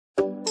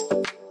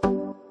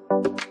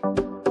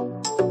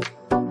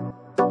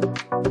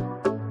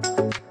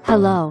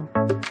Hello.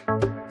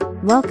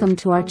 Welcome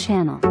to our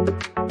channel.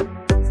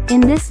 In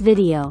this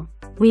video,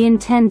 we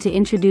intend to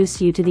introduce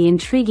you to the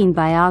intriguing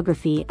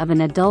biography of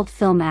an adult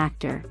film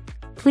actor.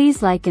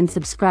 Please like and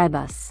subscribe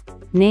us.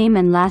 Name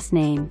and last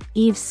name,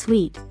 Eve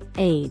Sweet.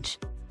 Age.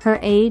 Her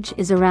age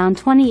is around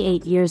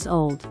 28 years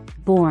old.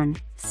 Born,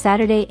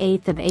 Saturday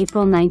 8th of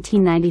April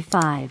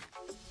 1995.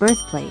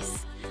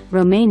 Birthplace,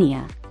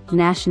 Romania.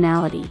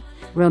 Nationality,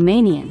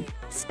 Romanian,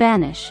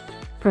 Spanish.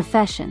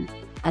 Profession,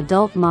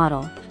 adult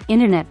model.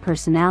 Internet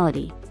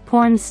personality,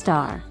 porn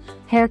star.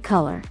 Hair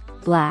color,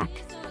 black.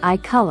 Eye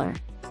color,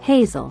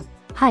 hazel.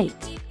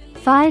 Height,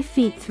 5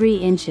 feet 3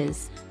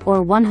 inches,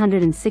 or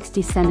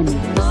 160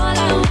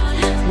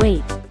 centimeters.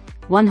 Weight,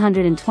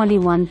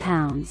 121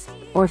 pounds,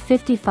 or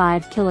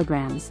 55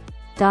 kilograms.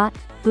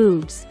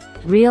 Boobs,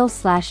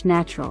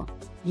 real/natural.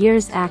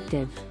 Years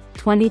active,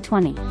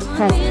 2020.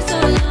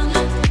 Present.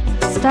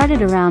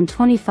 Started around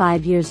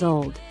 25 years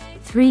old,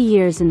 3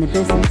 years in the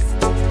business.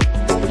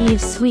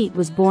 Eve Sweet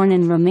was born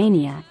in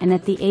Romania, and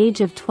at the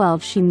age of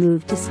 12 she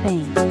moved to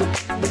Spain.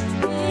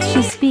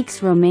 She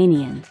speaks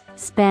Romanian,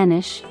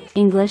 Spanish,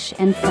 English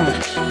and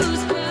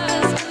French.